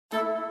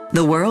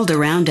The world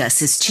around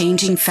us is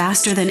changing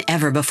faster than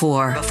ever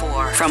before.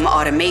 From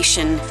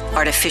automation,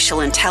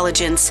 artificial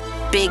intelligence,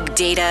 big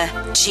data,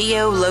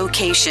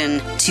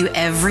 geolocation, to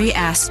every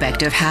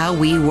aspect of how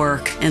we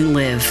work and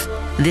live.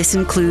 This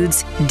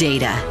includes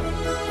data.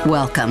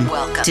 Welcome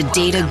to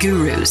Data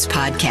Gurus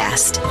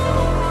Podcast.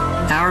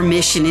 Our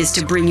mission is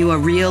to bring you a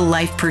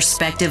real-life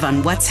perspective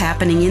on what's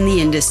happening in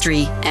the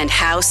industry and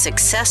how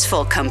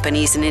successful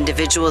companies and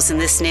individuals in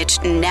this niche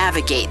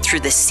navigate through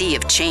the sea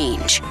of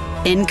change.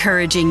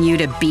 Encouraging you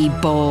to be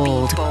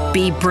bold,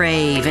 be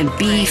brave, and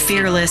be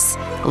fearless.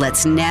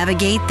 Let's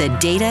navigate the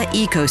data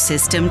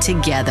ecosystem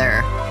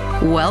together.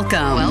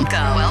 Welcome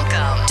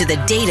to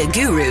the Data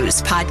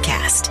Gurus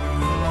Podcast.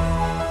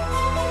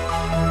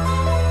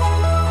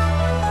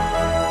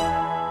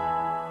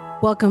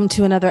 Welcome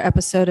to another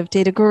episode of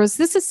Data Gurus.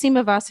 This is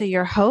Seema Vasa,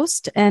 your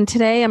host, and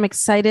today I'm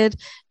excited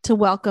to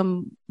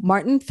welcome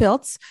Martin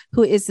Filz,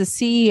 who is the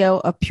CEO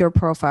of Pure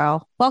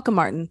Profile. Welcome,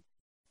 Martin.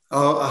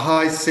 Oh,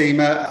 hi,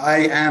 Seema.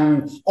 I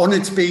am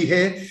honored to be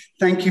here.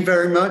 Thank you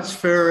very much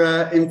for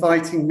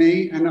inviting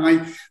me. And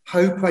I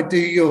hope I do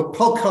your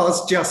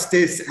podcast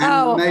justice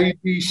and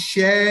maybe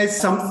share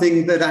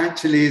something that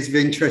actually is of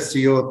interest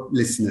to your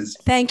listeners.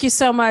 Thank you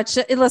so much.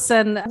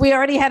 Listen, we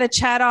already had a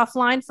chat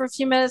offline for a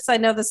few minutes. I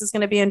know this is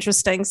going to be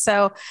interesting.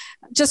 So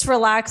just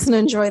relax and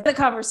enjoy the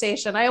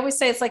conversation. I always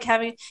say it's like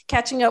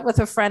catching up with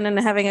a friend and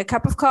having a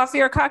cup of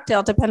coffee or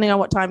cocktail, depending on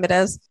what time it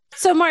is.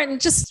 So Martin,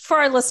 just for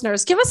our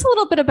listeners, give us a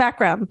little bit of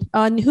background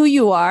on who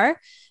you are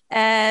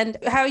and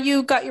how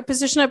you got your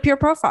position at Pure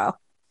Profile.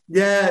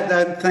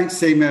 Yeah, thanks,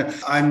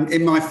 Seema. I'm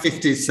in my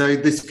 50s, so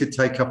this could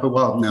take up a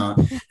while now.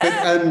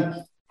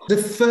 But, the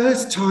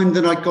first time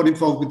that I got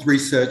involved with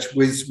research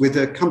was with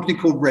a company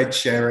called Red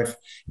Sheriff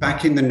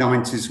back in the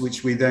 90s,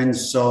 which we then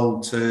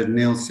sold to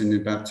Nielsen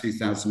in about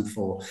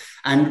 2004.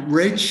 And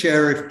Red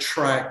Sheriff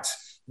tracked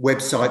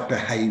website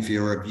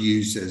behavior of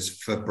users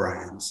for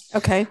brands.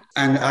 Okay.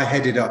 And I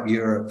headed up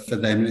Europe for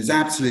them. It's an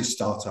absolute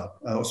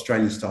startup,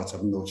 Australian startup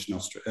launched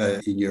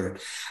in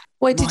Europe.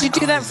 Wait, did you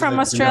do that from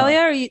Australia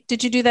or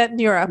did you do that in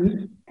Europe?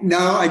 No,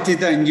 I did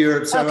that in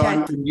Europe. So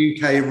I'm from the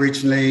UK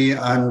originally.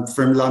 I'm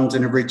from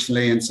London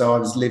originally. And so I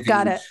was living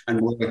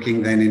and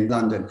working then in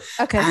London.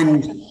 Okay.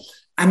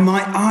 And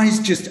my eyes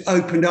just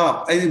opened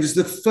up. It was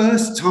the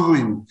first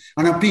time,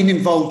 and I've been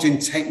involved in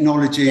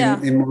technology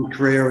in my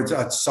career.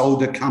 I'd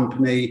sold a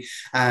company,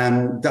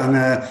 done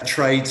a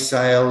trade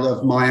sale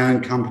of my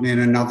own company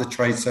and another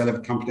trade sale of a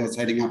company I was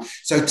heading up.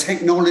 So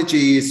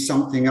technology is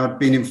something I'd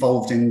been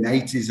involved in the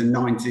 80s and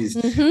 90s.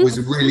 It was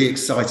a really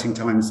exciting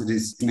time as it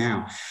is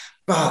now.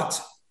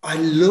 But I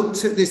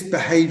looked at this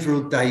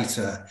behavioral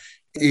data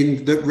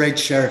that Red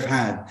Sheriff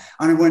had.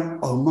 And I went,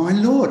 oh my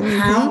Lord,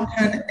 how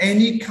can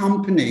any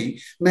company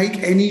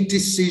make any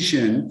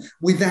decision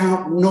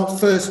without not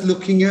first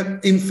looking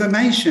at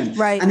information?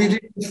 Right. And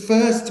it is the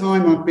first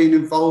time I've been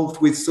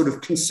involved with sort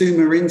of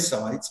consumer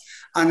insights.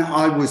 And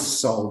I was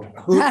sold,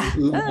 hook,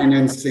 line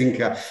and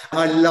sinker.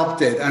 I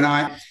loved it. And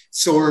I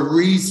saw a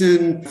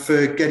reason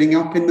for getting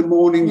up in the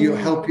morning. You're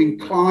helping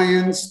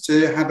clients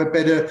to have a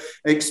better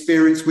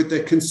experience with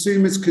their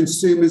consumers.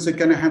 Consumers are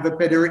going to have a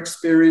better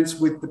experience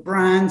with the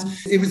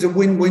brands. It was a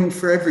win-win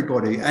for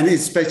everybody. And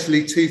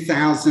especially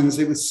 2000s,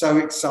 it was so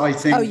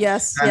exciting. Oh,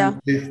 yes.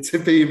 To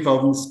be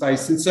involved in the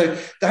space. And so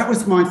that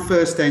was my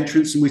first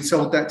entrance. And we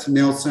sold that to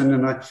Nielsen.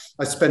 And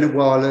I spent a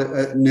while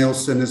at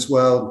Nielsen as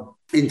well,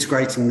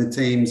 integrating the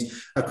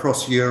teams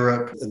across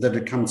Europe that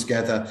had come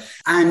together.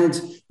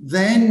 And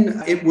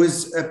then it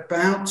was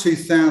about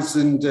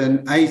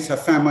 2008, I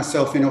found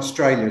myself in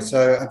Australia.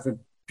 So I have a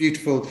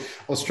beautiful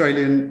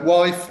Australian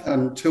wife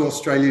and 2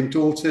 Australian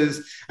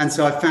daughters. And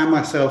so I found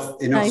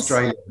myself in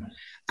Australia.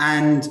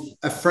 And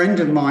a friend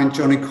of mine,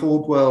 Johnny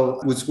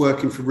Caldwell, was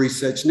working for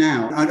Research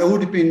Now. I'd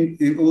already been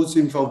involved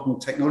in the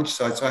technology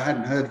side, so I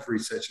hadn't heard of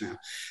Research Now.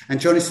 And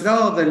Johnny said,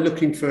 they're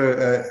looking for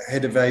a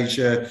head of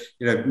Asia.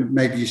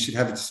 Maybe you should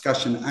have a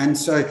discussion. And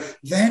so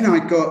then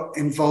I got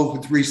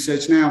involved with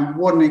Research Now.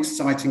 What an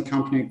exciting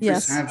company.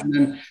 Chris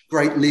Haviland,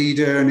 great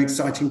leader, an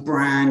exciting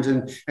brand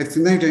and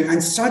everything they're doing.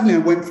 And suddenly I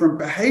went from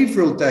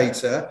behavioral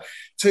data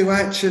to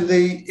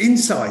actually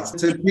insights,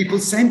 to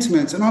people's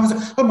sentiments. And I was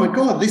like, oh my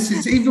God, this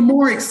is even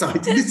more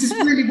exciting. This is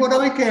really what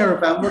I care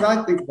about, what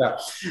I think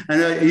about.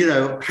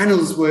 And,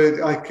 panels it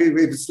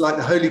was like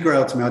the Holy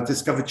Grail to me. I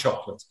discovered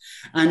chocolate.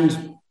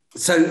 And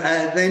so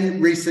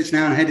then Research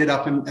Now, and headed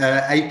up in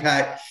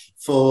APAC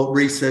for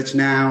Research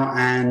Now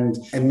and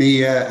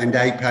EMEA and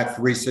APAC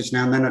for Research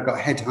Now. And then I got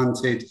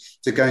headhunted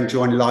to go and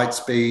join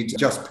Lightspeed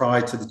just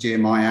prior to the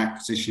GMI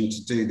acquisition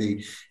to do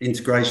the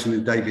integration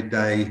of David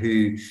Day,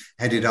 who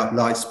headed up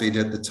Lightspeed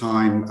at the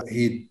time.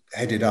 He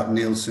headed up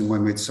Nielsen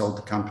when we'd sold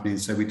the company.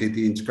 And so we did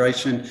the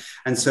integration.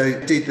 And so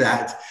did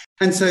that.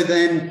 And so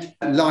then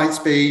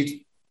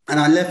Lightspeed, And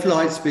I left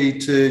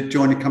Lightspeed to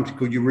join a company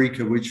called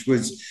Eureka, which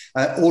was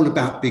all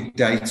about big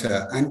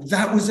data. And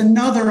that was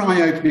another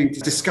eye-opening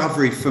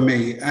discovery for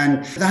me.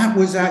 And that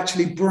was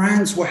actually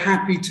brands were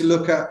happy to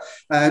look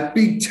at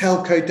big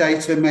telco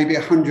data, maybe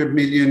 100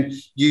 million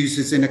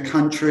users in a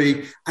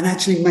country, and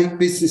actually make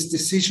business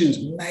decisions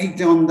made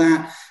on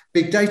that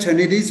big data. And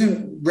it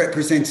isn't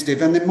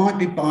representative, and there might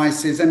be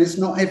biases, and it's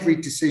not every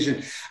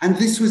decision. And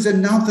this was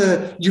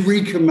another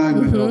Eureka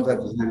moment. Well, that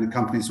was in the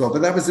company as well,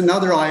 but that was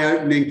another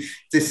eye-opening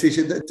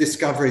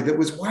discovery that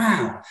was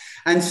wow.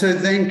 And so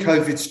then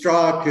COVID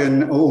struck,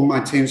 and all my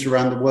teams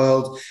around the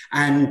world,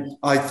 and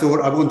I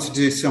thought I wanted to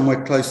do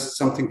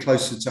something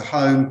closer to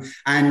home.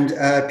 And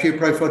Pure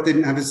Profile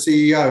didn't have a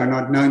CEO, and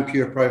I'd known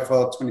Pure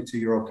Profile,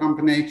 22-year-old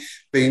company,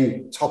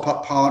 being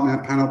top-up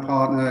partner, panel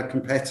partner,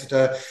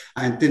 competitor,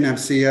 and didn't have a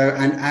CEO.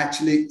 And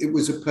actually, it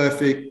was a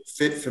perfect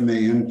fit for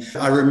me. And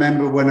I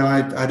remember when I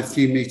had a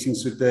few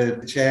meetings with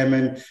the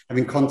chairman,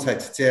 having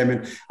contacted the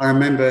chairman, I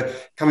remember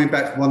coming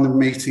back from one of the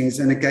meetings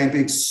and again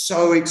being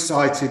so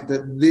excited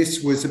that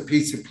this was a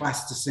piece of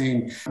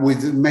plasticine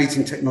with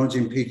amazing technology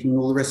and people and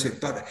all the rest of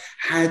it, but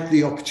had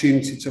the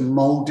opportunity to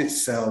mold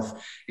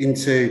itself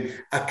into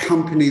a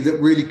company that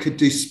really could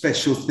do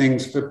special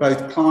things for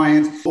both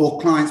clients,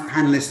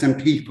 panelists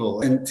and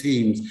people and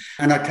teams.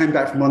 And I came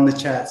back from one of the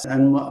chats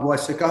and my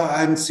wife said, I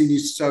haven't seen you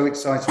so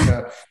excited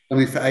about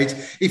something for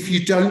ages. If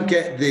you don't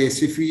get this,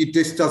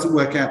 this doesn't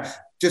work out,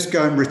 just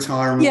go and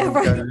retire and go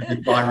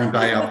to Byron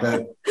Bay up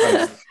there.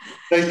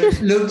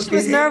 She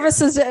was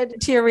nervous as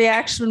to your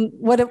reaction,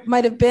 what it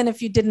might have been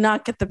if you did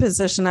not get the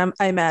position,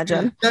 I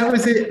imagine. That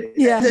was it.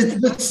 Yeah.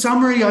 The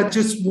summary I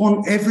just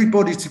want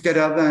everybody to get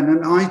out there,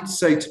 and I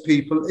say to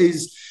people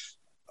is,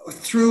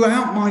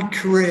 throughout my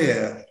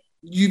career,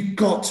 you've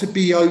got to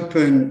be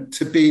open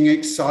to being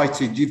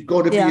excited. You've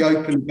got to be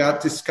open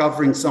about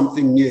discovering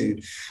something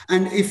new.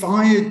 And if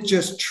I had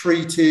just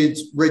treated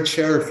Red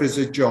Sheriff as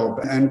a job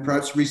and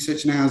perhaps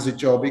Research Now as a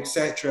job,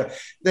 etc.,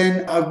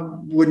 then I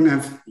wouldn't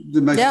have the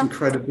most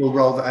incredible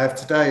role that I have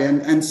today.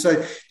 And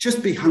so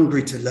just be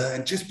hungry to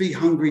learn, just be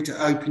hungry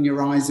to open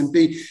your eyes and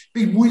be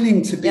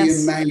willing to be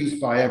amazed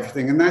by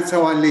everything. And that's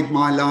how I lead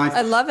my life.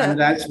 I love it. And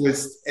that's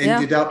what's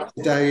ended up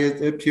today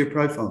at Pure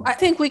Profile. I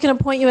think we can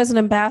appoint you as an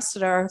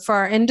ambassador for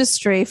our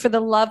industry, for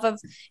the love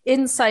of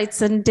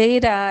insights and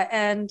data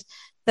and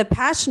the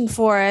passion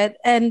for it.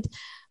 And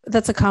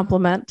that's a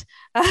compliment.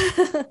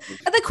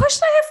 The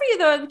question I have for you,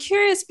 though, I'm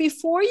curious,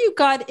 before you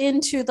got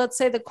into, let's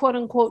say, the quote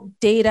unquote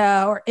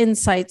data or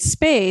insight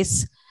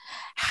space,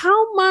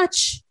 how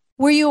much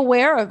were you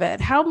aware of it?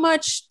 How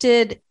much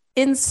did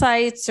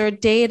insights or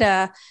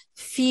data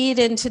feed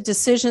into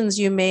decisions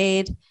you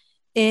made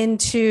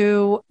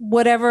into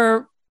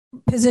whatever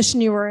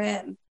position you were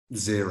in?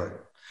 Zero.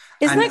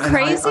 Isn't that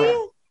crazy?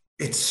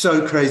 It's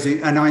so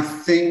crazy. And I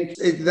think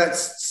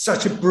that's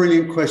such a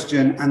brilliant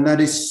question. And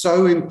that is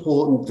so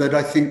important that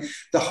I think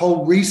the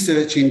whole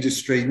research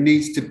industry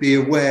needs to be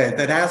aware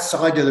that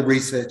outside of the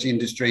research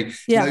industry,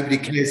 nobody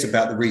cares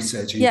about the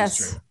research industry.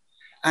 Yes.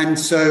 And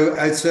so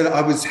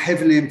I was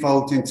heavily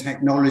involved in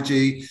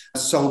technology,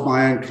 sold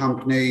my own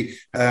company,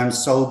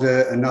 sold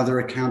another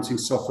accounting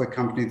software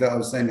company that I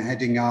was then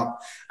heading up.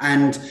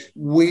 And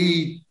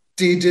we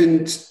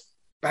didn't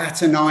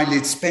bat an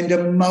eyelid, spend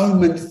a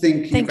moment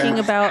thinking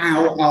about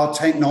how our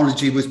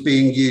technology was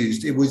being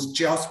used. It was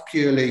just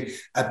purely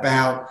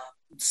about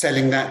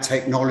selling that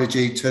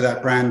technology to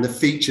that brand, the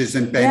features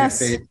and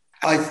benefit. Yes.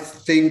 I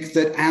think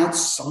that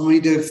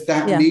outside of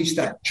that niche,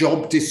 that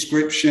job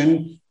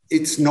description,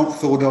 it's not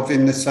thought of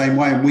in the same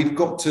way. And we've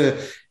got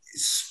to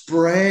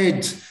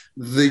spread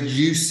the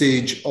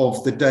usage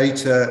of the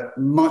data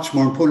much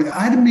more importantly.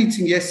 I had a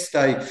meeting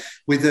yesterday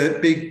with a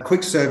big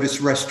quick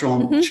service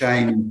restaurant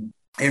chain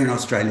here in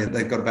Australia.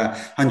 They've got about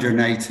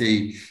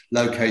 180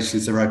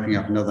 locations. They're opening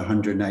up another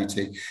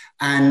 180.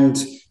 And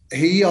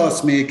he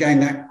asked me again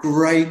that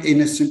great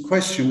innocent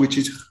question, which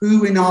is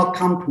who in our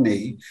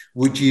company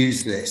would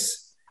use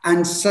this?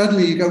 And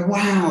suddenly you go,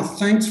 wow,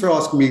 thanks for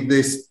asking me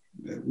this,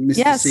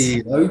 Mr.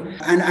 CEO.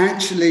 And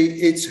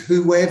actually it's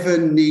whoever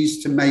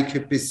needs to make a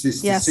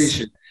business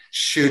decision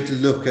should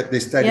look at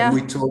this data. Yeah.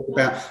 We talked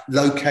about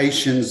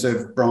locations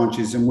of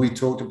branches, and we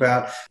talked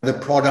about the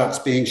products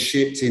being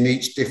shipped in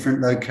each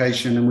different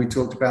location, and we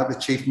talked about the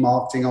chief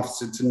marketing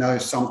officer to know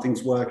if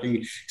something's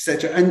working,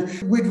 etc. And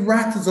we'd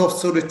rattled off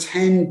sort of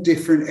 10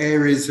 different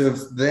areas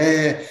of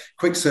their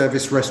quick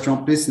service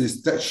restaurant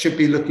business that should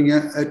be looking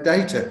at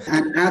data.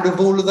 And out of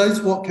all of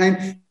those, what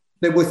came?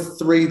 There were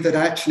 3 that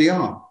actually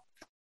are.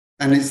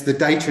 And it's the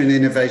data and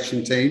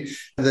innovation team,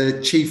 the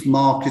chief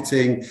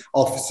marketing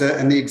officer,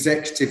 and the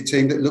executive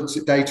team that looks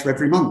at data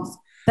every month.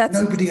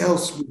 Nobody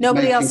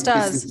else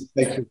does.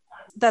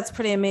 That's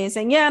pretty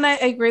amazing. Yeah, and I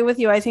agree with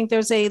you. I think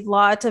there's a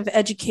lot of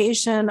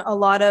education,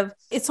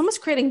 it's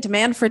almost creating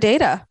demand for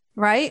data,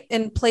 right?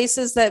 In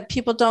places that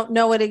people don't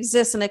know it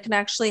exists, and it can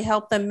actually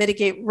help them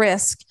mitigate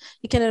risk.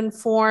 It can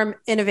inform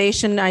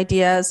innovation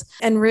ideas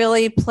and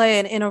really play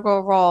an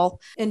integral role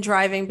in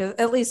driving,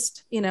 at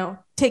least,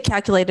 take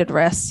calculated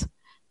risks.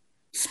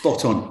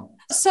 Spot on.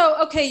 So,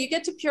 okay, you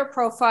get to Pure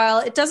Profile.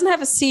 It doesn't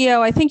have a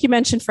CEO. I think you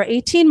mentioned for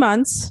 18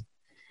 months.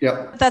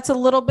 Yeah. That's a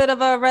little bit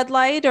of a red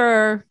light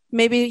or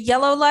maybe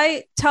yellow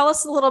light. Tell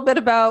us a little bit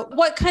about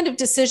what kind of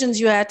decisions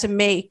you had to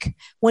make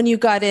when you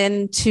got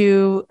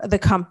into the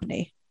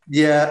company.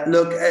 Yeah,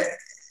 look,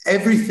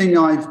 everything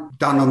I've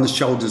done on the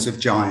shoulders of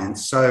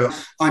giants. So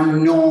I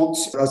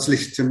was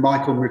listening to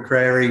Michael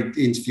McCrary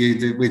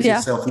interviewed with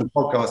yourself in the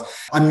podcast.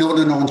 I'm not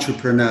an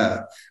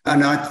entrepreneur.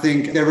 And I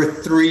think there are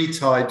three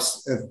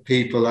types of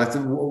people. I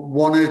think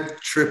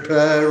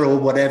one-a-tripper or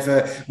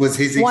whatever was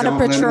his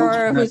example.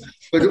 One-a-tripper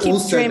who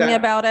keeps dreaming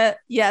about it.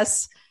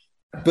 Yes.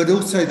 But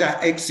also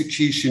that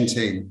execution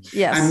team.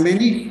 Yes. And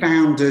many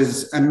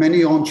founders and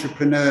many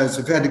entrepreneurs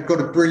have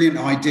got a brilliant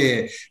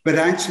idea, but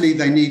actually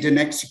they need an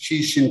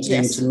execution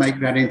team to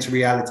make that into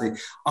reality.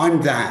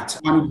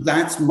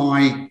 That's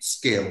my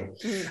skill.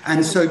 Mm.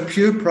 And so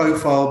Pure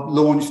Profile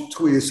launched,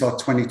 it's our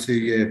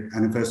 22-year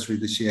anniversary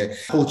this year.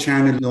 Paul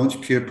Chandler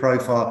launched Pure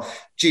Profile.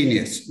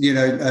 Genius,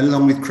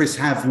 along with Chris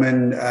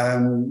Havman,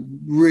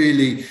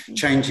 really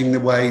changing the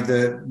way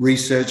the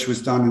research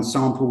was done and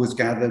sample was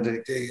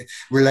gathered,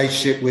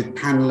 relationship with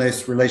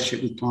panelists,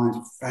 relationship with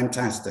clients,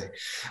 fantastic.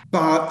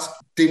 But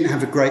didn't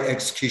have a great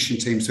execution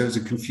team, so it was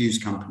a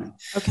confused company.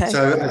 Okay.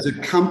 So as a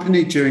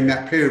company during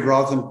that period,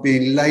 rather than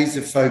being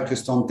laser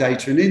focused on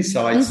data and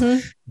insights,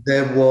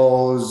 there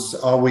was,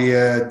 are we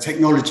a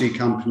technology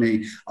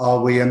company?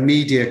 Are we a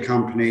media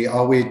company?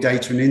 Are we a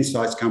data and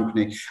insights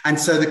company? And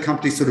so the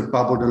company sort of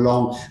bubbled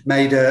along,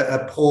 made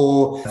a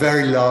poor,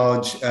 very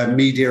large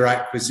media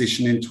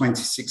acquisition in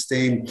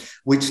 2016,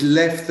 which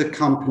left the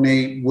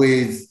company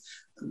with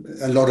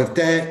a lot of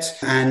debt.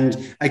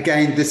 And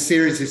again, the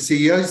series of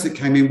CEOs that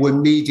came in were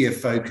media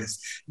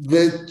focused.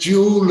 The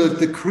jewel of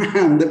the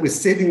crown that was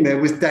sitting there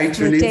was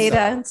data and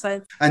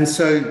insight. And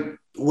so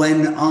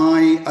when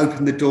I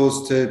opened the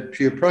doors to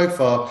Pure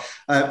Profile,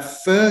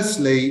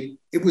 firstly,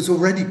 it was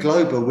already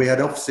global. We had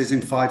offices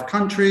in 5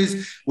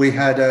 countries. We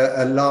had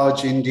a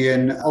large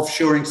Indian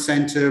offshoring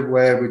center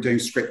where we're doing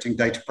scripting,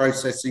 data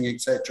processing,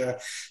 etc.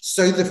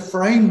 So the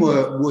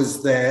framework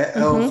was there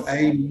of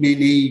a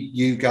mini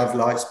YouGov,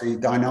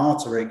 Lightspeed,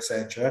 Dynata,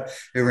 etc.,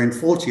 who are in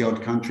 40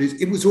 odd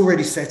countries. It was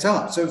already set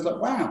up. So it was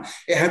like, wow,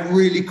 it had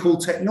really cool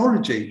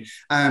technology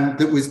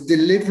that was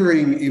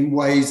delivering in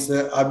ways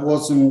that I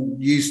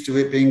wasn't used to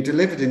it being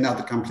delivered in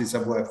other companies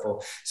I've worked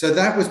for. So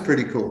that was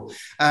pretty cool.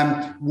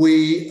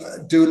 We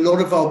do a lot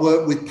of our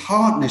work with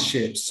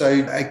partnerships.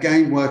 So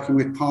again, working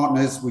with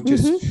partners, we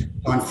just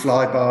done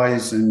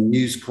Flybys and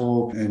News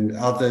Corp and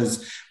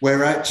others,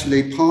 where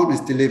actually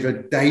partners deliver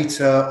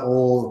data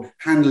or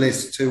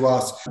panelists to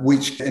us,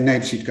 which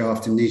enables you to go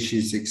after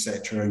niches,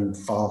 etc., and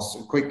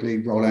quickly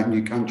roll out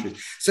new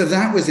countries. So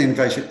that was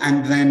innovation,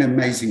 and then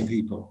amazing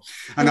people.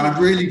 And I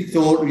really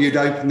thought you'd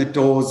open the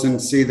doors and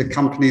see the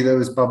company that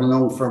was bubbling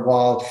along for a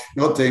while,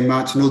 not doing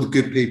much, and all the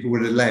good people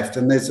would have left.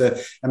 And there's an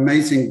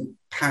amazing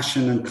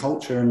passion and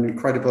culture and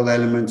incredible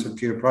element of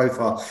Pure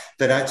Profile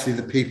that actually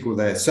the people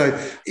there. So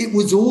it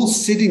was all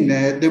sitting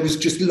there. There was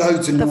just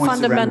loads of noise. The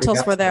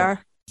fundamentals were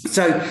there.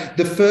 So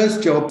the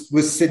first job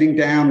was sitting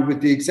down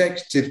with the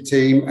executive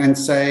team and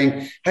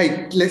saying,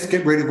 hey, let's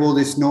get rid of all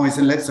this noise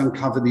and let's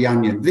uncover the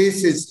onion.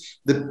 This is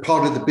the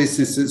part of the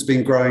business that's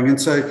been growing.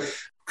 And so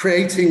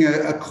creating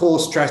a core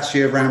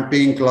strategy around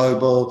being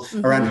global,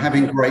 around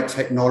having great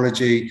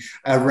technology,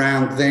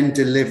 around then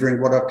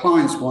delivering what our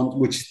clients want,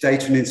 which is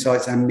data and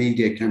insights and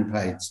media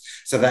campaigns.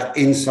 So that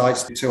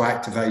insights to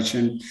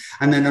activation.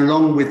 And then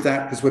along with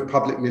that, because we're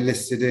publicly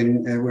listed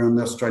we're on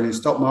the Australian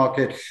stock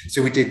market.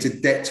 So we did a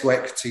debt to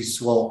equity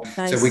swap.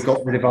 Nice. So we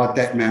got rid of our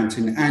debt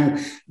mountain.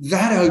 And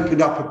that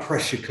opened up a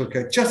pressure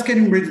cooker. Just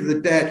getting rid of the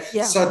debt.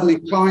 Yeah. Suddenly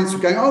clients were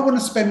going, I want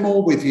to spend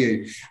more with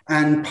you.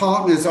 And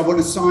partners, I want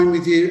to sign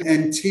with you.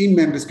 And team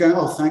members going,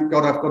 oh, thank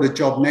God, I've got a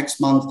job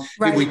next month.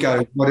 Right. Here we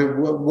go.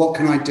 What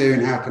can I do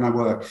and how can I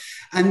work?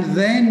 And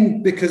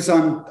then because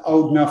I'm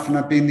old enough and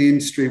I've been in the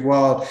industry a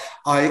while,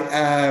 I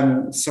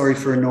am sorry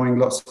for annoying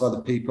lots of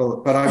other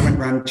people, but I went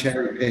around and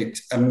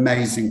cherry-picked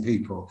amazing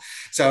people.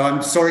 So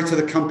I'm sorry to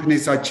the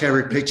companies I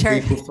cherry-picked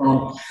people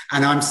from,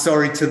 and I'm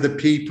sorry to the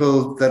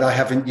people that I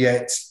haven't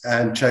yet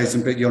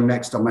chosen, but you're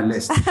next on my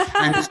list.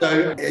 And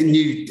so a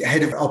new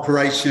head of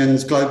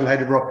operations, global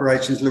head of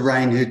operations,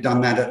 Lorraine, who'd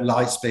done that at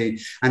Lightspeed,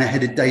 and a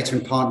head of data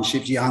and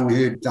partnerships, Young,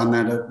 who'd done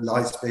that at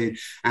Lightspeed,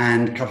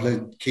 and a couple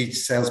of key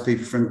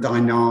salespeople from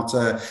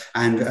Dynata,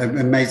 and an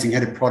amazing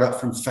head of product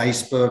from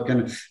Facebook,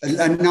 and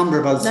a number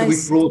of others.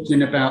 Nice. So we brought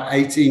in about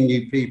 18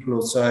 new people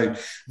or so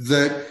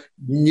that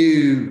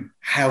knew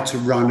how to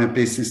run a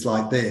business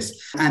like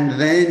this. And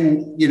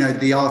then,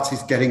 the art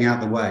is getting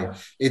out of the way.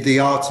 The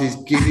art is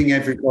giving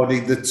everybody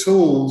the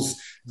tools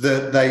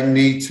that they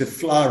need to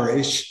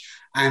flourish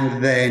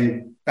and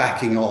then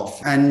backing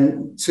off.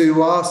 And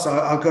to us,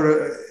 I've got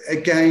to,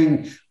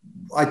 again,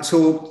 I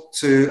talk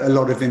to a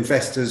lot of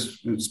investors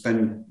who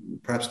spend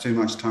perhaps too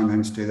much time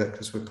having to do that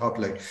because we're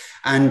public.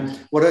 And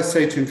what I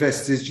say to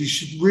investors is you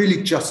should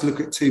really just look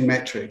at two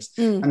metrics.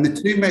 And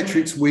the two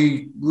metrics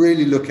we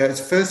really look at is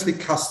firstly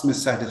customer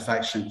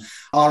satisfaction.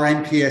 Our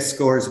NPS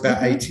score is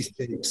about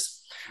 86.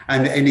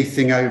 And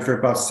anything over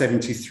above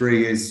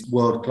 73 is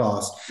world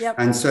class. Yep.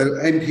 And so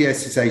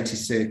NPS is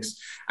 86.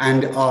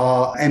 And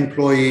our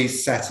employee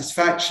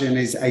satisfaction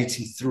is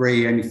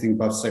 83, anything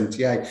above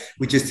 78.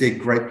 We just did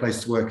Great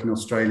Place to Work in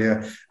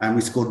Australia, and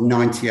we scored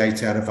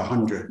 98 out of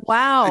 100.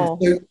 Wow.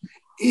 And so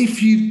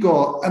if you've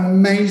got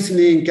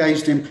amazingly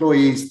engaged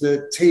employees,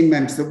 the team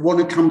members that want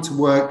to come to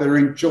work, that are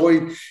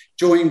enjoying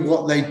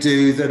what they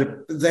do,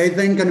 they're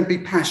then going to be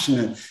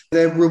passionate.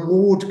 Their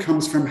reward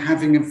comes from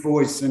having a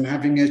voice and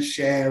having a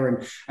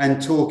share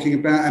and talking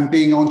about and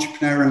being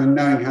entrepreneurial and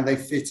knowing how they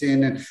fit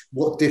in and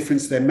what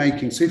difference they're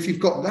making. So if you've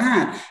got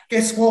that,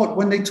 guess what?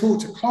 When they talk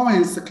to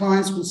clients, the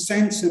clients will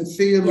sense and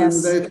feel and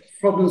the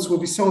problems will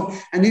be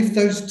solved. And if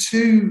those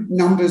two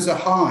numbers are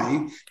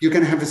high, you're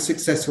going to have a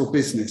successful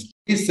business.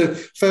 It's the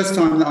first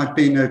time that I've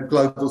been a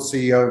global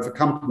CEO of a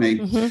company,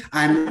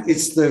 and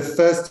it's the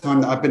first time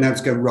that I've been able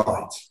to go,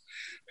 right,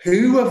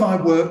 who have I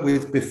worked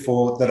with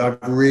before that I've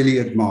really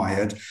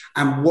admired,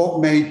 and what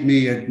made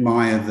me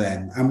admire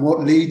them, and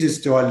what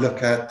leaders do I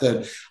look at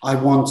that I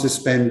want to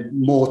spend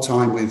more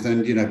time with?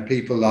 And, you know,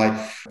 people like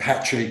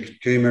Patrick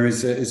Kuma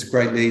is a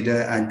great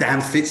leader, and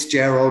Dan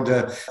Fitzgerald,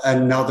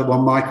 another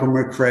one, Michael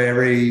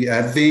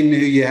McCrary, Vin,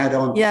 who you had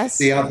on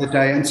the other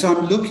day. And so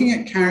I'm looking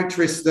at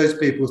characteristics of those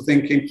people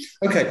thinking,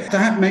 okay,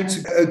 that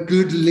makes a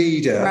good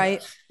leader.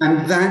 Right.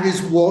 And that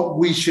is what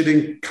we should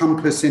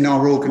encompass in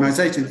our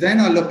organization. Then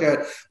I look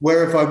at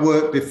where have I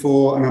worked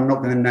before, and I'm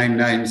not going to name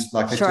names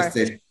like I just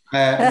did.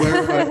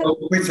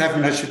 Which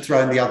haven't I should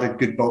throw in the other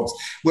good box.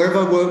 Where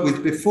have I worked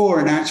with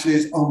before? And actually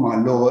is, oh my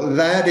Lord,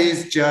 that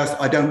is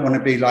just, I don't want to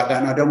be like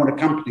that. And I don't want a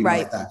company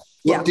like that.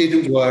 What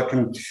didn't work?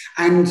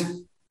 And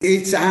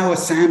it's our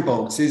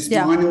sandbox. It's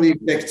mine and the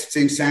executive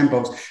team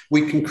sandbox.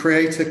 We can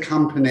create a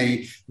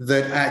company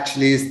that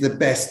actually is the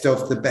best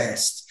of the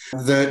best,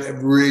 that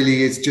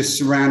really is just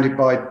surrounded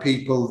by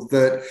people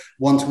that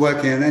want to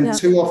work in. And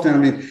too often, I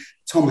mean,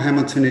 Tom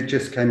Hamilton had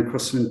just came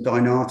across from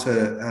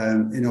Dynata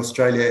in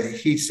Australia.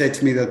 He said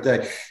to me the other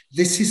day,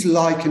 this is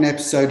like an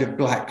episode of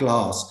Black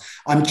Glass.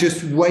 I'm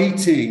just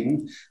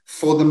waiting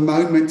for the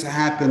moment to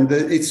happen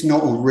that it's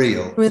not all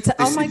real. This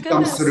is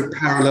some sort of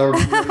parallel.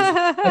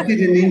 I did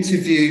an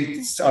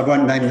interview. I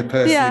won't name the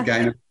person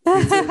again.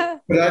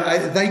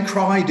 But they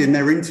cried in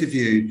their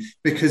interview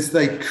because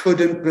they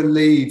couldn't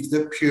believe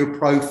that Pure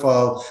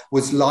Profile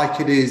was like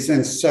it is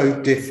and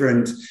so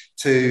different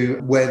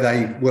to where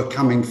they were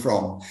coming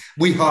from.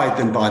 We hired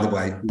them, by the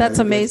way. That's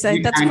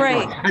amazing. That's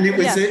great. And it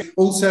was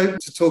also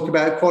to talk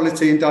about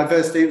equality and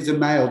diversity. It was a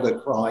male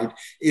that cried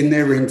in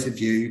their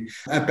interview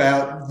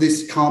about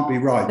this can't be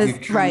right. You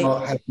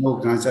cannot have an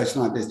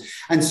organisation like this.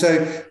 And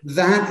so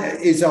that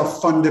is our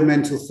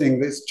fundamental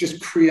thing. Let's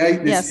just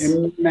create this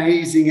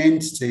amazing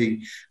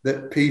entity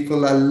that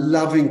people are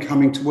loving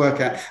coming to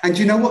work at. And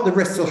you know what? The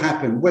rest will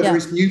happen, whether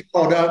it's new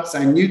products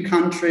and new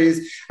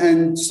countries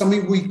and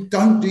something we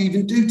don't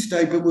even do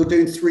today, but we'll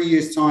do in 3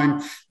 years'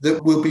 time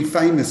that we'll be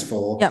famous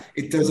for.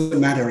 It doesn't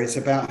matter. It's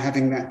about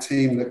having that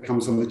team that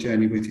comes on the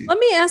journey with you. Let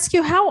me ask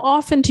you, how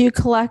often do you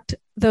collect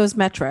those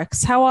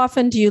metrics? How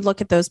often do you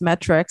look at those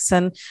metrics?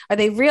 And are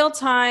they real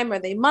time? Are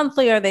they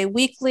monthly? Are they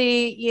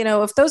weekly? You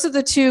know, if those are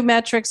the two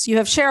metrics you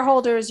have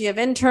shareholders, you have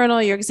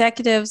internal, your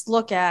executives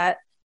look at,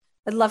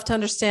 I'd love to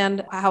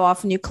understand how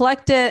often you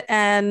collect it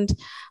and,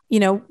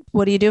 you know,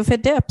 what do you do if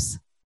it dips?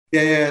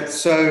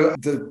 So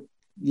the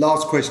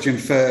last question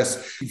first.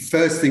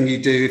 First thing you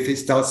do if it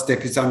starts to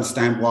dip is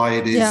understand why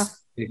it is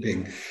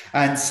dipping.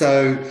 And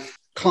so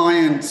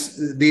clients,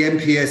 the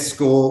NPS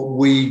score,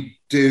 we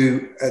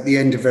do at the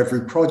end of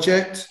every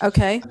project.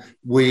 Okay.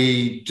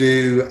 We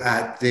do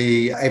at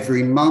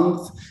every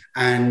month,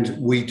 and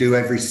we do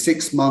every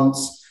 6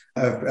 months.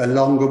 A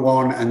longer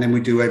one, and then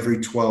we do every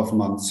 12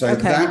 months. So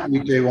that we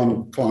do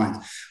on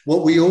clients.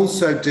 What we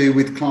also do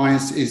with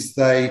clients is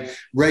they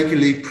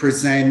regularly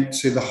present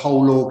to the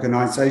whole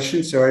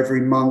organization. So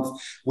every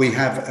month we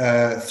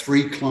have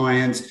 3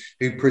 clients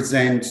who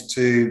present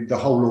to the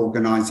whole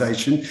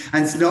organization.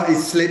 And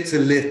it slipped a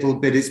little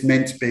bit, it's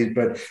meant to be,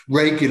 but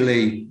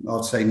regularly,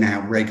 I'll say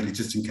now regularly,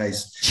 just in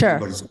case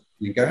everybody's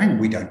you go, hang on,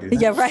 we don't do that.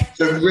 Yeah, right.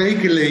 So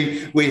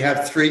regularly, we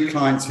have 3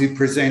 clients who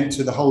present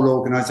to the whole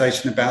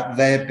organisation about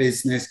their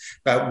business,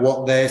 about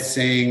what they're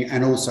seeing,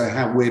 and also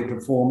how we're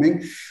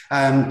performing.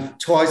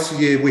 Twice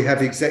a year, we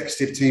have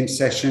executive team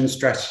sessions,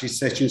 strategy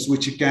sessions,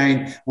 which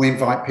again, we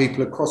invite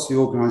people across the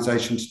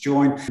organisation to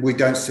join. We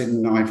don't sit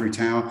in an ivory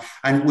tower.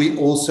 And we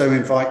also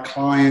invite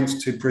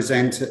clients to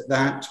present at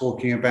that,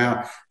 talking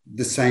about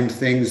the same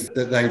things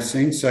that they've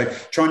seen. So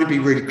trying to be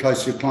really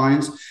close to your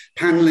clients.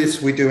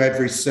 Panelists, we do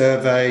every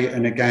survey,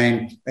 and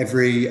again,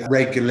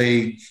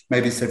 regularly,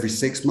 maybe it's every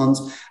 6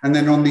 months. And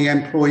then on the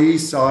employee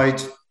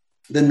side,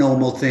 the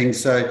normal thing.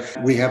 So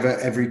we have it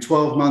every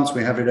 12 months,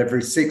 we have it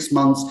every 6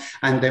 months,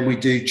 and then we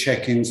do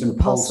check-ins and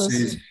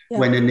pulses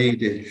when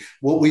needed.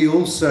 What we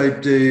also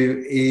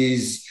do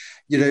is,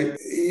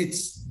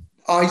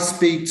 I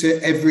speak to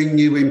every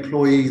new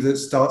employee that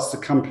starts the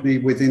company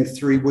within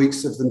 3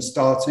 weeks of them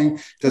starting.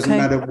 Doesn't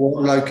matter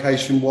what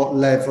location, what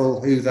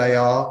level, who they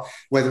are,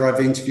 whether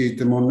I've interviewed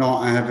them or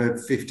not. I have a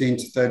 15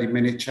 to 30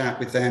 minute chat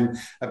with them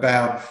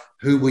about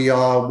who we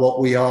are, what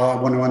we are.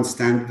 I want to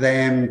understand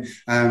them,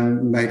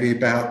 maybe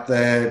about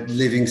their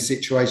living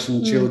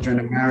situation, children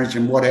and marriage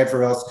and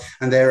whatever else,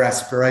 and their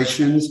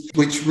aspirations,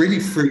 which really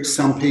freaks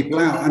some people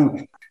out.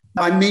 And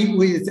I meet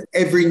with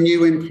every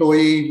new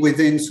employee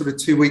within sort of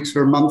 2 weeks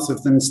or a month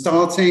of them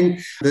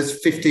starting.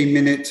 There's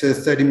 15-minute to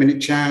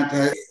 30-minute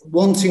chat,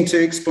 wanting to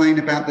explain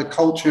about the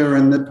culture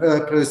and the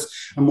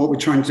purpose and what we're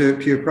trying to do at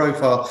Pure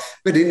Profile.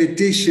 But in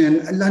addition,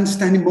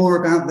 understanding more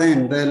about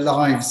them, their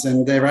lives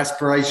and their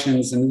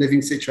aspirations and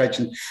living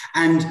situations.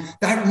 And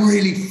that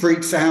really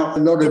freaks out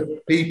a lot of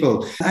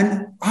people.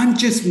 And I'm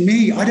just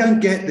me. I don't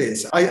get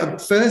this.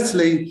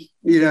 Firstly,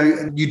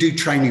 you do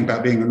training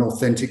about being an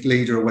authentic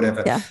leader or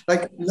whatever. Yeah.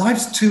 Like,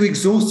 life's too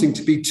exhausting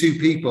to be two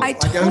people. I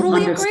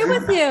totally agree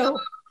with you.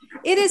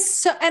 It is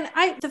so, and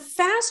the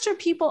faster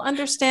people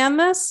understand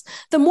this,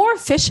 the more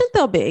efficient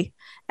they'll be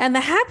and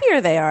the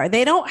happier they are.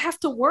 They don't have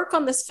to work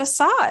on this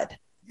facade.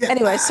 Yeah,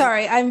 anyway,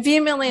 sorry, I'm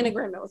vehemently in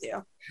agreement with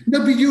you. No,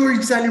 but you're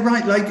exactly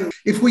right. Like,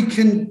 if we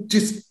can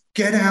just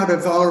get out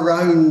of our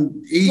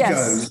own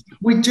egos.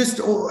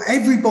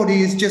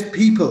 Everybody is just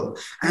people.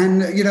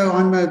 And,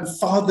 I'm a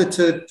father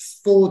to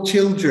 4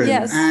 children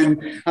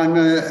and I'm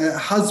a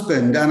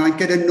husband, and I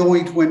get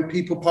annoyed when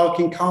people park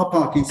in car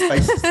parking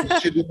spaces they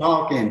shouldn't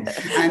park in.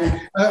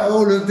 And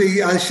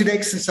I should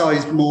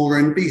exercise more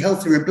and be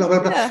healthier and blah,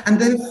 blah, blah. Yeah. And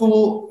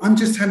therefore, I'm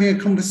just having a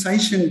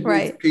conversation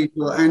with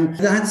people. And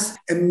that's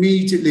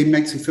immediately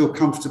makes them feel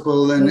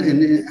comfortable and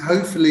it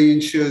hopefully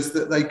ensures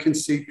that they can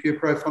see Pure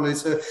Profile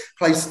as a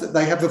place that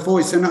they have a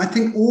voice. And I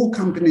think all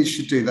companies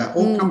should do that.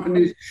 All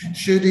companies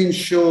should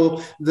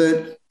ensure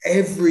that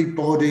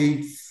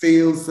everybody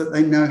feels that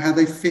they know how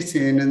they fit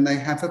in and they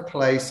have a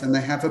place and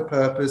they have a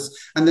purpose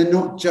and they're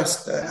not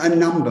just a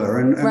number.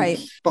 And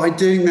by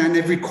doing that,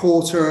 every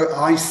quarter,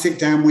 I sit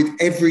down with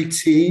every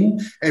team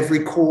every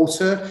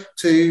quarter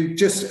to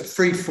just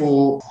free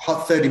for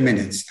 30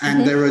 minutes.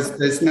 And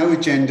there's no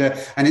agenda,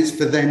 and it's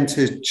for them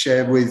to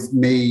share with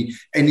me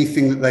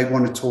anything that they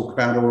want to talk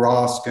about or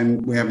ask.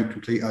 And we have a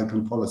complete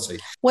open policy.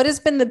 What has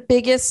been the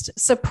biggest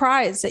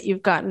surprise that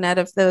you've gotten out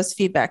of those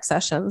feedback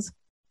sessions?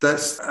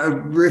 That's a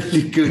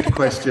really good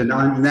question.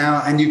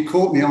 And you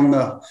caught me on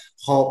the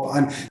hop.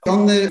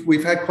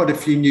 We've had quite a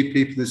few new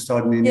people that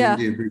started in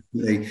India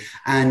recently,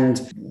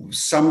 and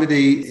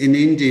somebody in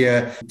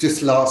India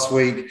just last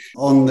week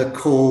on the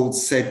call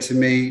said to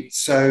me,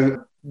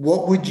 "So,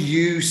 what would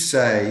you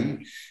say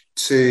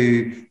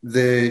to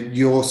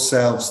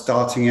yourself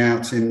starting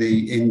out in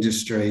the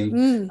industry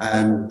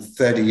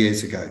 30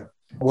 years ago?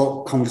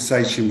 What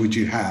conversation would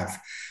you have?"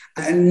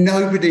 And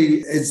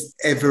nobody has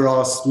ever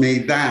asked me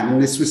that.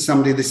 And this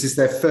is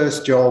their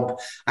first job,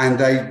 and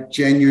they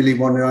genuinely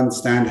want to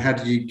understand, how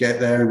do you get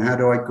there and how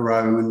do I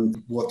grow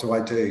and what do I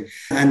do?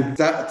 And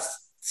that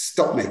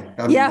stopped me.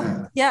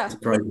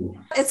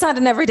 It's not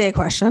an everyday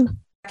question.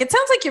 It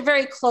sounds like you're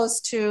very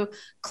close to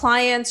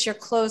clients. You're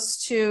close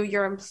to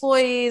your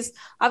employees.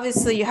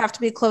 Obviously, you have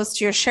to be close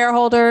to your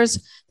shareholders.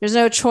 There's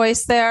no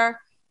choice there.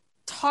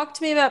 Talk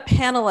to me about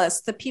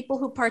panelists, the people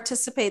who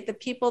participate, the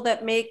people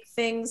that make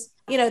things,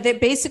 they're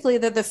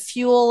the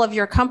fuel of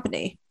your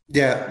company.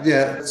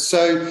 Yeah.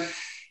 So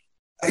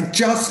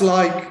just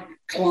like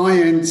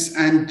clients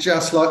and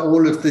just like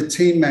all of the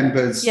team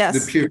members,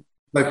 the Pure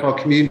Profile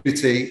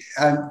community,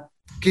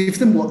 give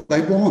them what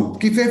they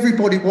want. Give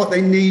everybody what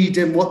they need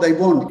and what they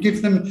want.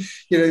 Give them,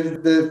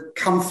 the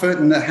comfort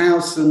and the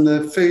house and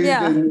the food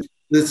and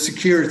the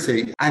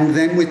security. And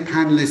then with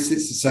panelists,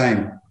 it's the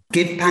same.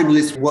 Give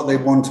panelists what they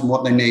want and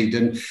what they need.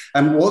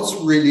 And what's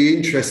really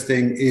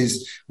interesting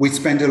is we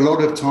spend a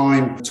lot of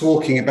time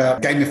talking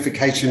about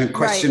gamification and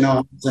question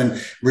answers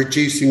and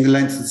reducing the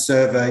length of the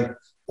survey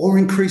or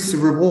increase the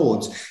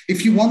rewards.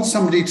 If you want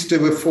somebody to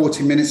do a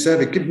 40-minute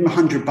survey, give them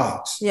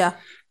 $100. Yeah.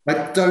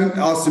 But don't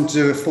ask them to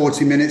do a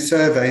 40-minute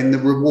survey and the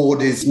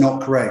reward is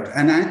not correct.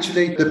 And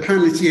actually, the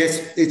panelists, yes,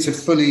 it's a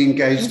fully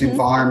engaged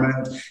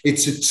environment.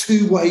 It's a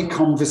two-way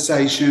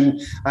conversation.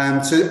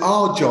 So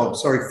our job,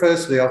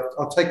 firstly,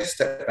 I'll take a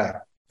step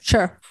back.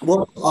 Sure.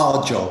 What's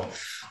our job?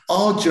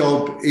 Our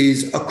job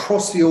is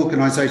across the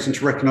organisation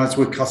to recognise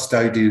we're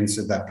custodians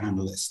of that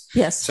panelist.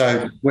 Yes.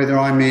 So whether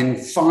I'm in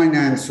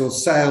finance or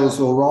sales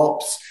or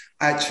ops,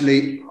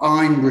 actually,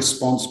 I'm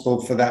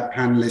responsible for that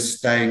panelist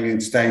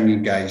staying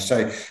engaged.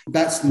 So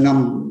that's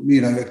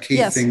a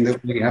key thing that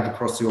we have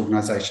across the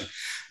organisation.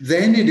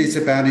 Then it is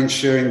about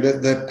ensuring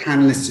that the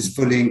panelist is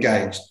fully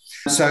engaged.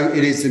 So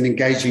it is an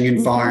engaging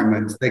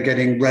environment. They're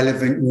getting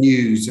relevant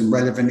news and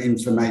relevant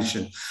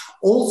information.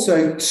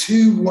 Also,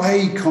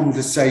 two-way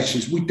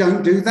conversations. We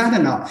don't do that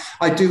enough.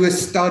 I do a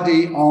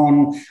study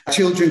on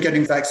children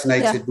getting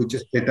vaccinated. Yeah. We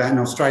just did that in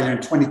Australia, and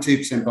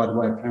 22%, by the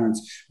way, of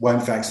parents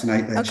won't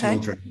vaccinate their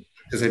children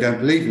because they don't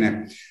believe in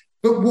it.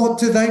 But what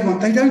do they want?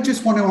 They don't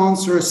just want to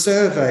answer a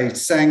survey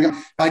saying,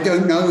 I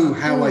don't know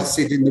how I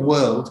sit in the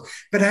world,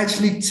 but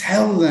actually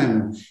tell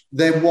them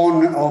they're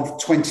one of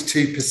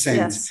 22%.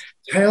 Yes.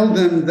 Tell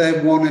them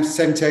they're one of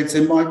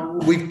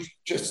 78%. We're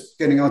just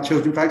getting our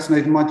children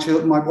vaccinated.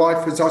 My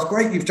wife has asked,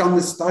 great, you've done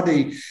the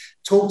study.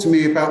 Talk to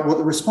me about what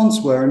the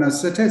response were. And I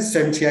said,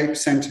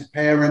 78% of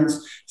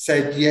parents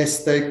said,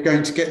 yes, they're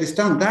going to get this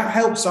done. That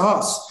helps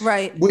us.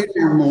 Right. We're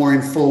now more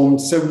informed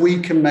so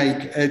we can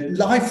make a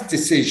life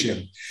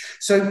decision.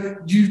 So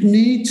you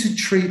need to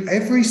treat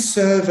every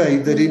survey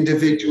that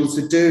individuals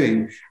are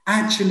doing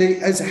actually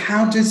as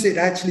how does it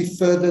actually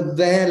further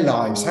their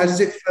lives? How does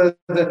it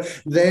further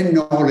their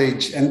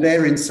knowledge and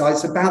their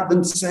insights about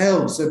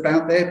themselves,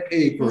 about their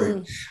peer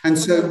group? And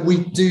so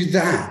we do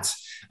that.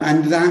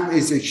 And that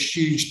is a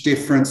huge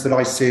difference that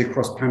I see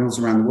across panels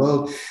around the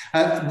world.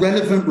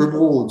 Relevant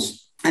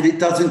rewards. And it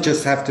doesn't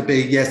just have to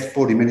be, yes,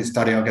 40-minute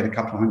study, I'll get a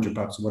couple of $100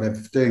 or whatever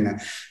for doing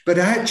that. But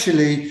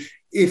actually,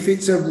 if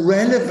it's a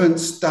relevant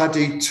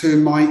study to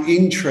my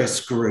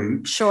interest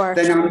group,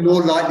 then I'm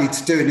more likely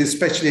to do it,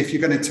 especially if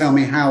you're going to tell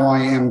me how I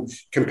am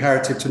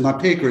comparative to my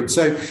peer group.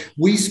 So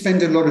we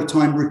spend a lot of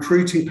time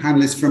recruiting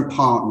panelists from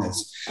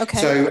partners.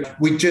 So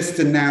we just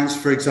announced,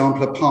 for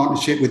example, a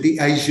partnership with the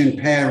Asian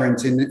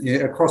Parent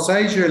across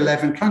Asia,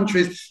 11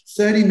 countries,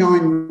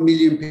 39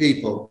 million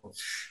people.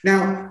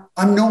 Now,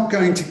 I'm not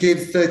going to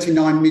give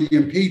 39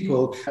 million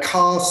people a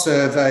car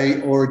survey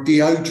or a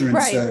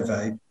deodorant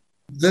survey.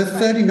 The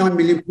 39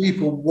 million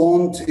people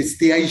it's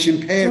the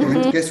Asian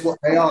parent. Guess what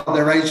they are?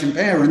 They're Asian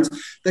parents.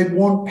 They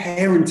want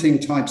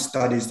parenting type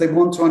studies. They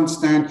want to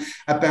understand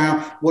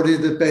about what are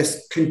the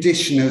best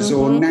conditioners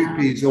or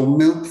nappies or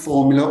milk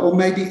formula or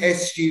maybe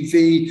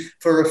SUV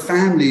for a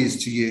family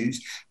is to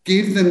use.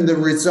 Give them the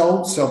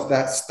results of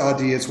that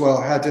study as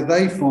well. How do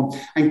they form?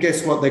 And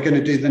guess what? They're going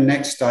to do the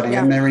next study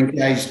and they're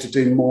engaged to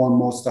do more and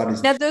more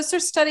studies. Now, those are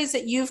studies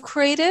that you've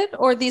created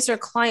or these are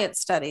client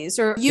studies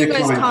or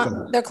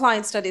they're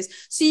client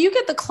studies. So you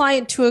get the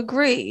client to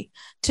agree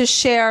to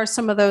share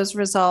some of those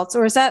results,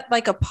 or is that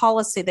like a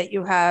policy that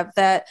you have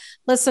that,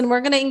 listen,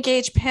 we're going to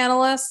engage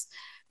panelists.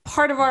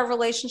 Part of our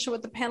relationship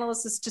with the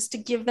panelists is just to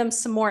give them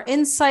some more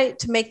insight,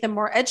 to make them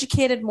more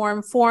educated, more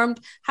informed.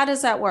 How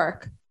does that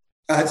work?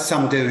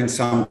 Some do and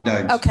some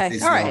don't. Okay.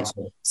 All right.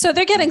 So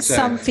they're getting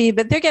some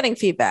feedback. They're getting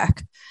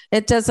feedback.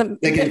 It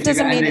doesn't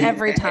mean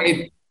every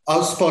time.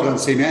 I'll spot on,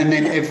 Seema. And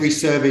then every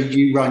survey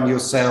you run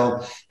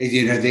yourself,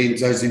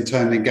 those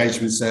internal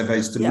engagement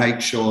surveys to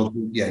make sure,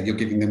 you're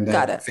giving them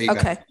their feedback.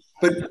 Okay.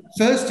 But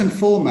first and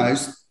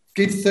foremost,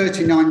 give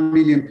 39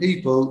 million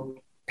people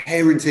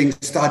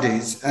parenting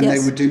studies and they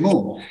would do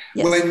more.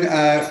 When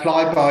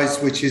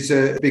Flybuys, which is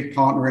a big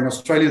partner in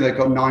Australia, they've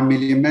got 9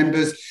 million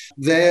members,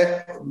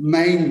 their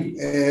main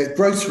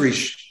grocery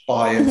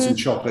buyers and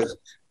shoppers,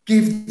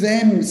 give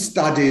them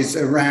studies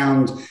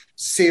around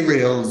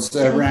cereals,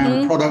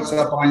 around products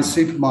that buy in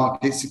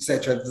supermarkets,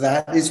 etc.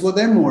 That is what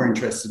they're more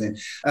interested in.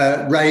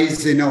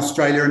 Raise in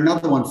Australia,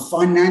 another one,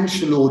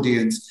 financial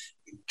audience.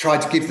 Try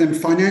to give them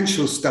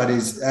financial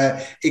studies,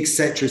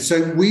 etc.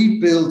 So we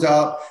build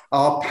up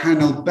our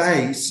panel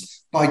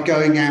base by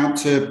going out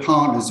to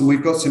partners. And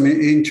we've got some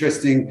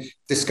interesting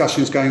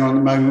discussions going on at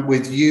the moment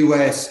with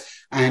US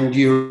and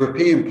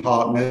European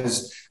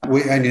partners.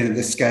 We only know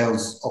the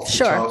scales off the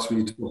charts when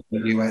you talk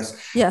about the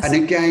US. Yes.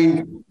 And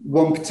again,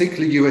 one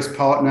particular US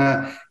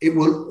partner, it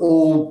will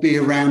all be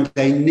around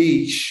a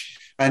niche.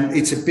 And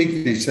it's a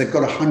big niche. They've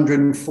got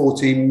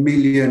 114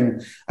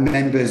 million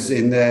members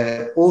in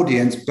their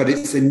audience, but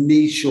it's a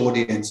niche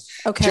audience.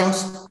 Okay.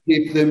 Just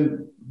give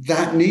them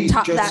that niche.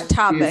 That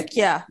topic.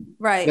 Yeah,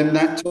 right. Then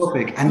that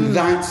topic. And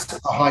that's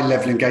a high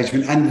level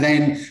engagement. And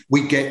then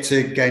we get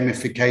to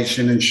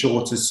gamification and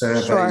shorter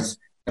surveys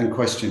and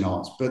question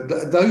answers. But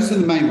those are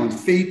the main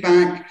ones.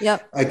 Feedback,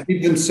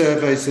 give them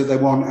surveys that they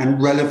want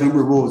and relevant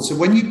rewards. So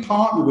when you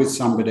partner with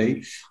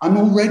somebody, I'm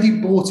already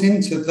bought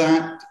into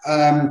that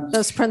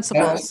those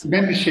principles.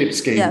 Membership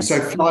scheme. Yes. So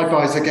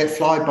Flybuys, I get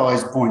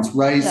Flybuys points.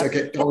 Raise, I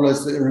get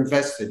dollars that are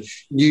invested.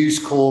 News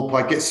Corp,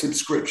 I get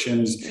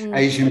subscriptions.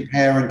 Asian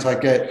Parent, I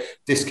get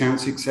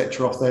discounts,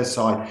 etc. off their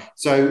side.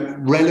 So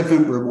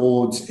relevant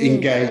rewards,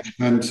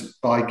 engagement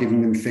by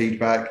giving them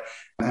feedback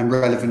and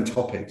relevant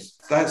topics.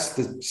 That's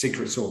the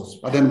secret sauce.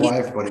 I don't know why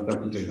everybody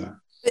doesn't do that.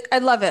 I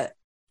love it.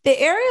 The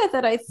area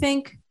that I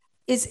think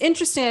is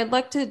interesting, I'd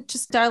like to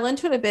just dial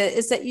into it a bit,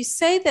 is that you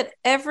say that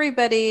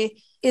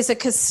everybody is a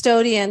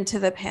custodian to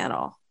the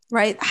panel,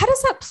 right? How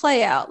does that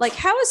play out? Like,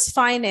 how is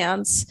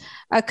finance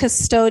a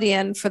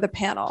custodian for the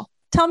panel?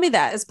 Tell me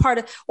that as part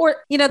of, or,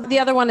 the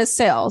other one is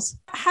sales.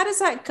 How does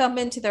that come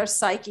into their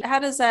psyche? How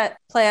does that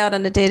play out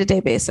on a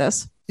day-to-day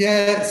basis?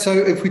 Yeah, so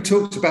if we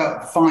talked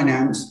about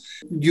finance,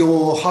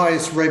 your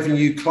highest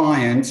revenue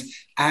client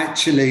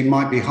actually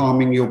might be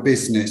harming your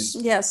business.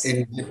 Yes.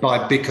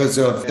 Because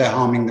of they're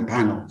harming the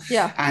panel.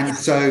 Yeah. And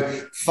so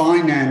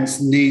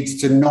finance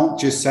needs to not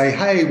just say,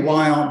 hey,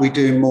 why aren't we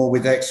doing more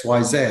with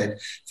XYZ?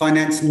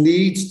 Finance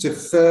needs to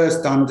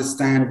first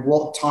understand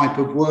what type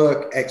of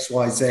work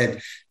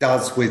XYZ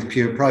does with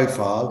Pure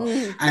Profile.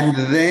 And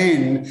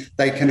then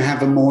they can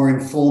have a more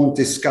informed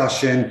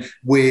discussion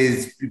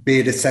with, be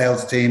it a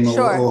sales team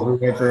or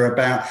whoever,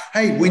 about,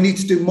 hey, we need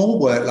to do more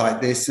work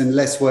like this and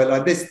less work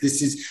like this.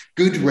 This is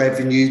good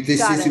revenue.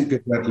 This isn't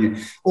good revenue.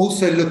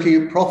 Also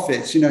looking at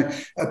profits. You know,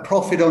 a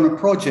profit on a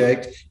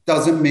project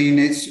doesn't mean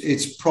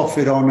it's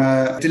profit on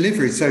a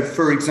delivery. So,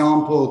 for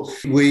example,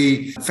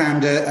 we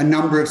found a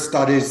number of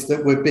studies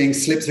that were being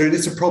slipped through. And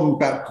it's a problem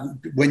about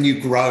when you're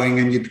growing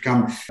and you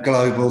become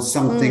global,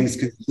 some things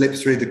can slip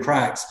through the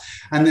cracks.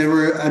 And there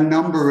were a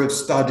number of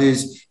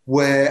studies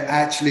where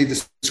actually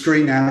the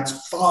screen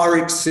outs far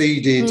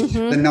exceeded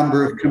the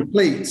number of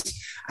completes.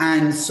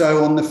 And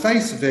so on the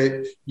face of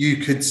it, you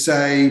could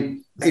say,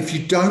 if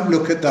you don't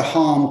look at the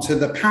harm to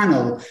the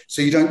panel,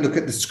 so you don't look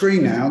at the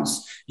screen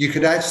outs, you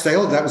could actually say,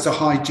 oh, that was a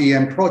high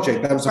GM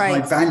project. That was a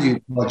high value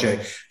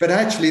project. But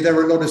actually, there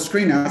were a lot of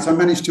screen outs. I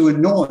managed to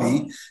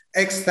annoy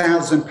X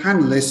thousand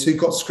panelists who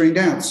got screened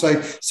out. So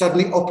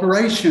suddenly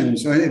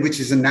operations, which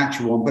is a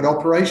natural one, but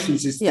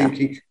operations is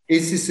thinking,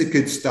 is this a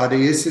good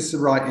study? Is this the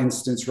right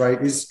instance rate?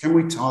 Can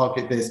we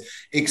target this,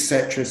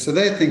 etc.? So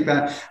they think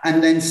about,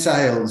 and then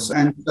sales.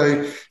 And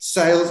so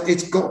sales,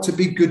 it's got to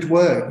be good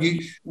work.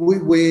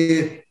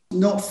 We're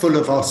not full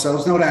of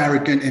ourselves, not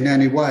arrogant in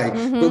any way,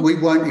 but we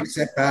won't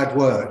accept bad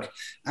work.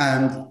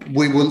 And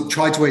we will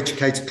try to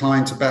educate a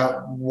client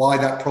about why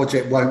that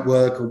project won't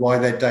work or why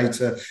their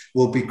data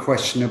will be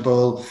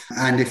questionable.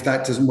 And if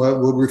that doesn't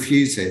work, we'll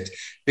refuse it,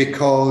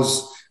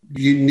 because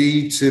you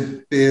need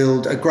to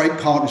build a great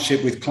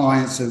partnership with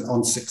clients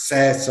on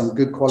success, on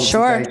good quality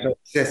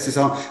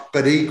data,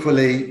 but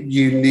equally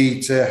you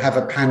need to have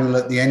a panel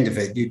at the end of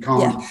it. You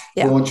can't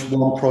launch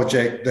one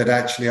project that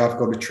actually I've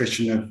got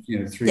attrition of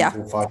 3, 4,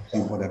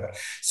 5%, whatever.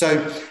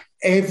 So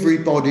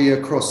everybody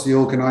across the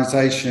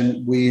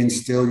organization, we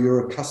instill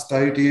you're a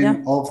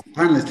custodian of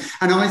panelists.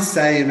 And I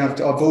say, and I've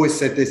always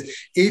said this,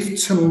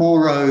 if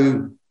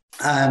tomorrow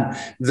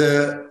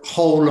the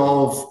whole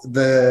of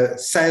the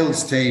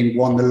sales team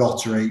won the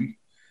lottery,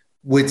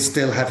 we'd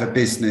still have a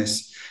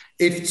business.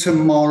 If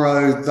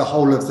tomorrow the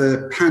whole of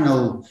the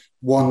panel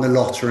won the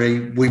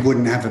lottery, we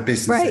wouldn't have a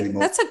business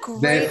anymore. That's a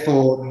great...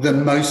 Therefore, the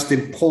most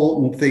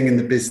important thing in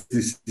the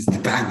business is the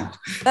panel.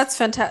 That's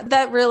fantastic.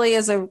 That really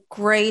is that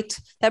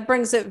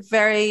brings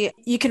it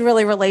you can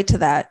really relate to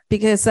that,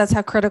 because that's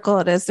how critical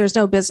it is. There's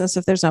no business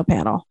if there's no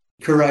panel.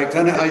 Correct.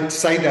 And I'd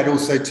say that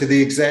also to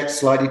the execs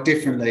slightly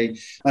differently.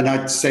 And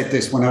I'd said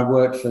this when I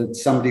worked for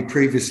somebody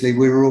previously.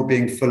 We were all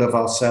being full of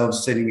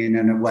ourselves, sitting in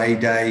an away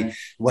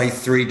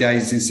 3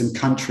 days in some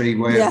country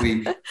where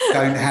we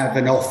don't have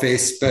an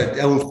office, but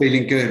all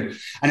feeling good.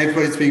 And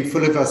everybody's being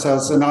full of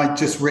ourselves. And I'd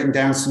just written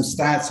down some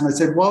stats. And I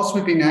said, whilst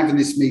we've been having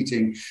this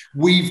meeting,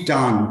 we've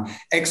done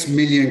X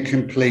million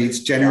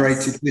completes,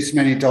 generated this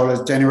many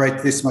dollars,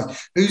 generated this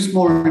much. Who's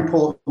more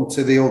important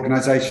to the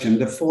organization?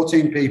 The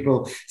 14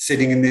 people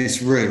sitting in this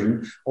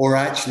room, or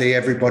actually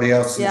everybody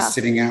else that's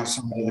sitting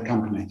outside of the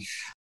company?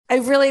 I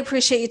really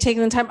appreciate you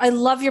taking the time. I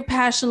love your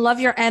passion,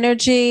 love your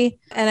energy,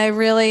 and I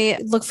really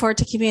look forward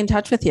to keeping in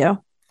touch with you.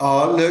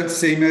 Oh, look,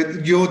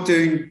 Seema, you're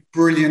doing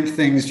brilliant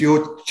things.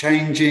 You're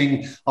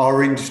changing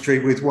our industry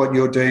with what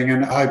you're doing.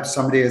 And I hope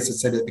somebody, as I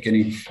said at the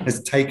beginning,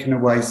 has taken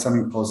away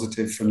something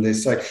positive from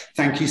this. So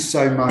thank you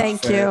so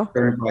much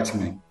for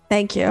inviting me.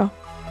 Thank you.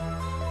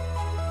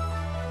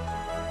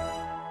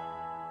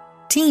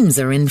 Teams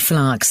are in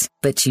flux,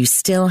 but you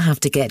still have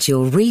to get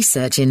your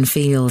research in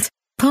field.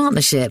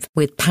 Partnership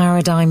with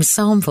Paradigm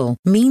Sample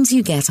means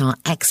you get our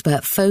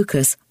expert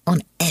focus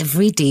on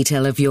every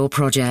detail of your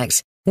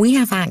project. We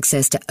have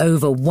access to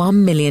over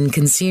 1 million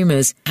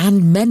consumers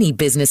and many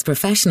business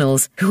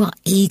professionals who are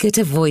eager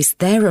to voice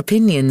their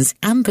opinions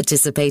and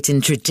participate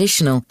in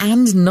traditional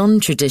and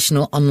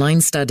non-traditional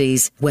online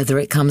studies, whether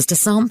it comes to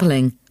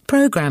sampling,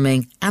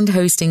 programming and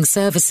hosting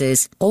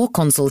services or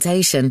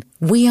consultation.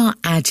 We are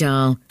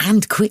agile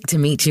and quick to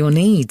meet your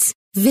needs.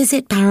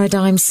 Visit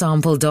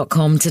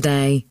paradigmsample.com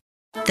today.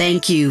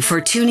 Thank you for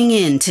tuning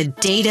in to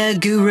Data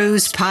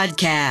Gurus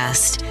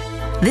Podcast.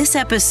 This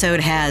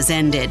episode has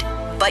ended,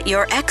 but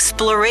your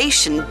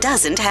exploration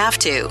doesn't have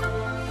to.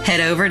 Head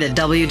over to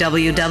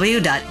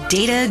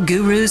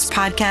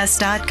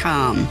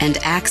www.dataguruspodcast.com and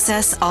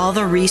access all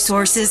the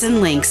resources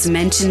and links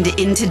mentioned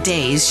in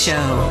today's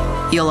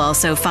show. You'll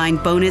also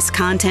find bonus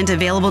content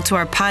available to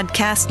our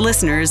podcast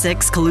listeners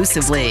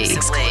exclusively.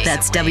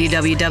 That's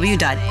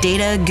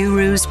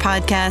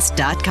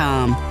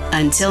www.dataguruspodcast.com.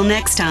 Until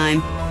next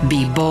time,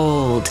 be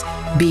bold,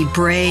 be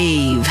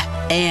brave,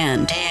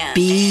 and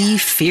be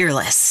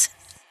fearless.